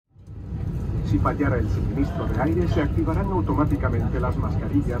Si fallara el suministro de aire, se activarán automáticamente las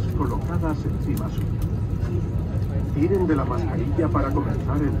mascarillas colocadas encima suyo. Tiren de la mascarilla para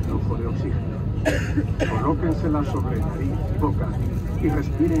comenzar el flujo de oxígeno. Colóquensela sobre nariz y boca y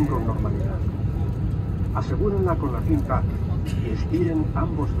respiren con normalidad. Asegúrenla con la cinta y estiren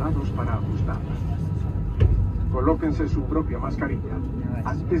ambos lados para ajustarla. Colóquense su propia mascarilla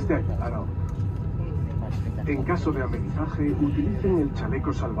antes de ayudar a otros. En caso de amenizaje, utilicen el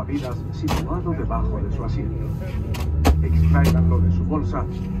chaleco salvavidas situado debajo de su asiento. Extráiganlo de su bolsa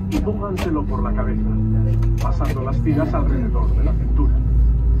y pónganselo por la cabeza, pasando las tiras alrededor de la cintura.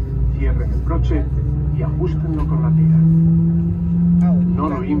 Cierren el broche y ajustenlo con la tira. No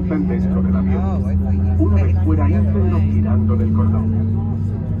lo inflen dentro del avión. Una vez fuera, inflenlo tirando del cordón.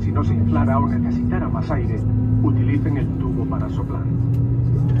 Si no se inflara o necesitara más aire, utilicen el tubo para soplar.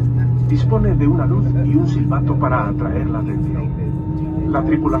 Dispone de una luz y un silbato para atraer la atención. La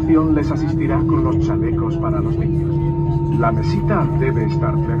tripulación les asistirá con los chalecos para los niños. La mesita debe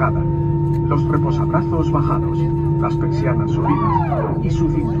estar plegada, los reposabrazos bajados, las persianas subidas y su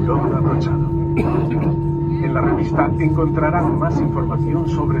cinturón abrochado. En la revista encontrarán más información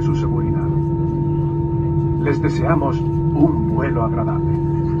sobre su seguridad. Les deseamos un vuelo agradable.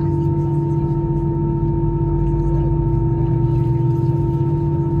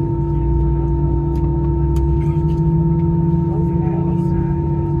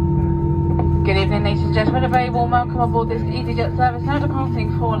 Ladies and gentlemen, a very warm welcome aboard this easyJet service now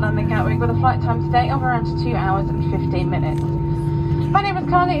departing for London Gatwick with a flight time today of around 2 hours and 15 minutes. My name is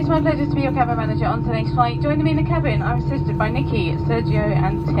Carly, it's my pleasure to be your cabin manager on today's flight. Joining me in the cabin, I'm assisted by Nikki, Sergio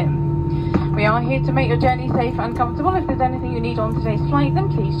and Tim. We are here to make your journey safe and comfortable. If there's anything you need on today's flight, then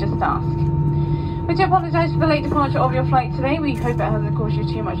please just ask. We do apologise for the late departure of your flight today. We hope it hasn't caused you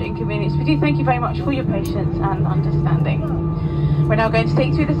too much inconvenience. We do thank you very much for your patience and understanding. We're now going to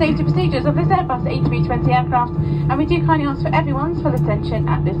take through the safety procedures of this Airbus A320 aircraft, and we do kindly ask for everyone's full attention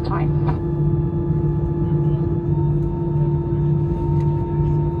at this time.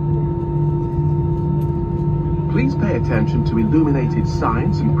 Please pay attention to illuminated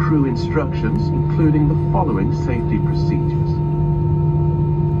signs and crew instructions, including the following safety procedures.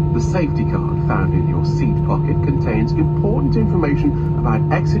 The safety card found in your seat pocket contains important information about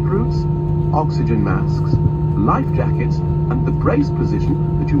exit routes, oxygen masks, life jackets, and the brace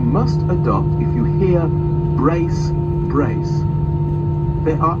position that you must adopt if you hear brace, brace.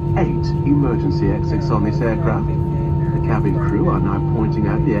 There are 8 emergency exits on this aircraft. The cabin crew are now pointing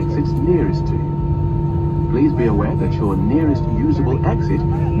out the exits nearest to you. Please be aware that your nearest usable exit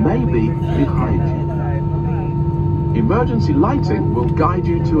may be behind you. Emergency lighting will guide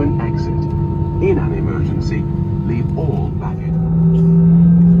you to an exit. In an emergency, leave all baggage.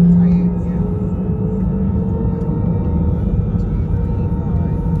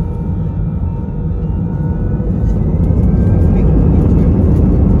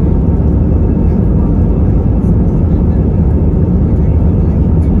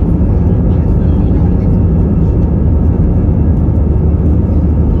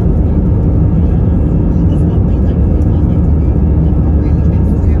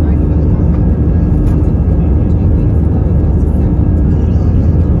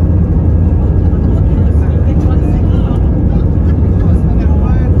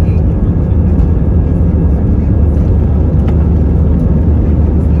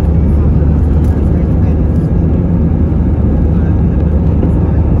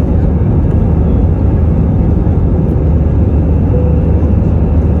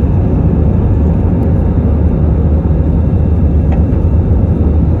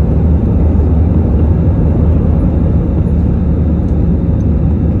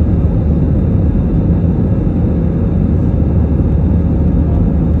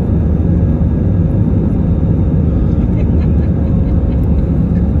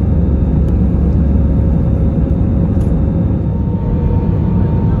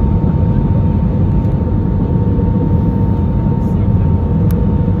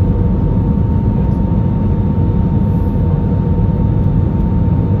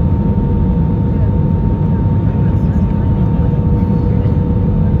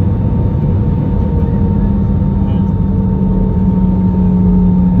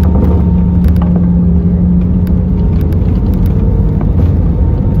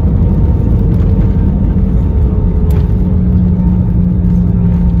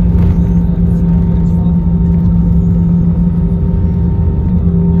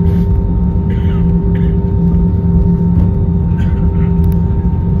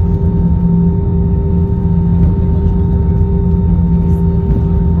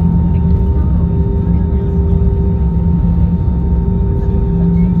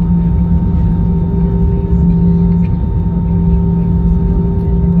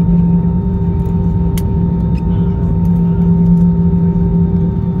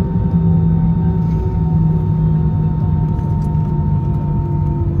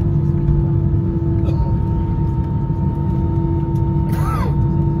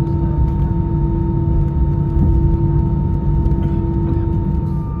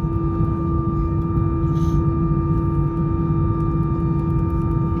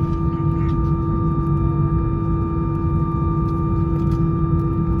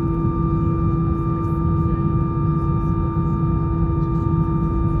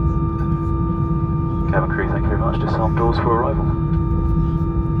 doors for arrival.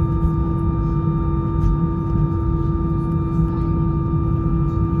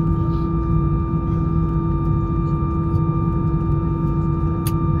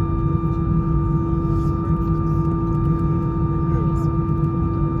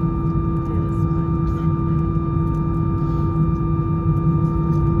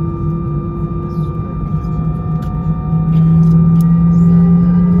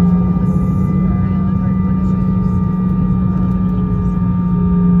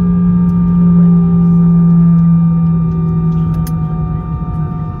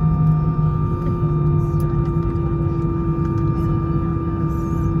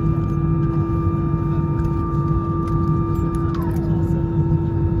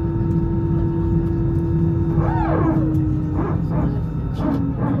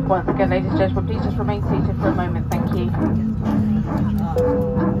 Once again, ladies and gentlemen, please just remain seated for a moment, thank you.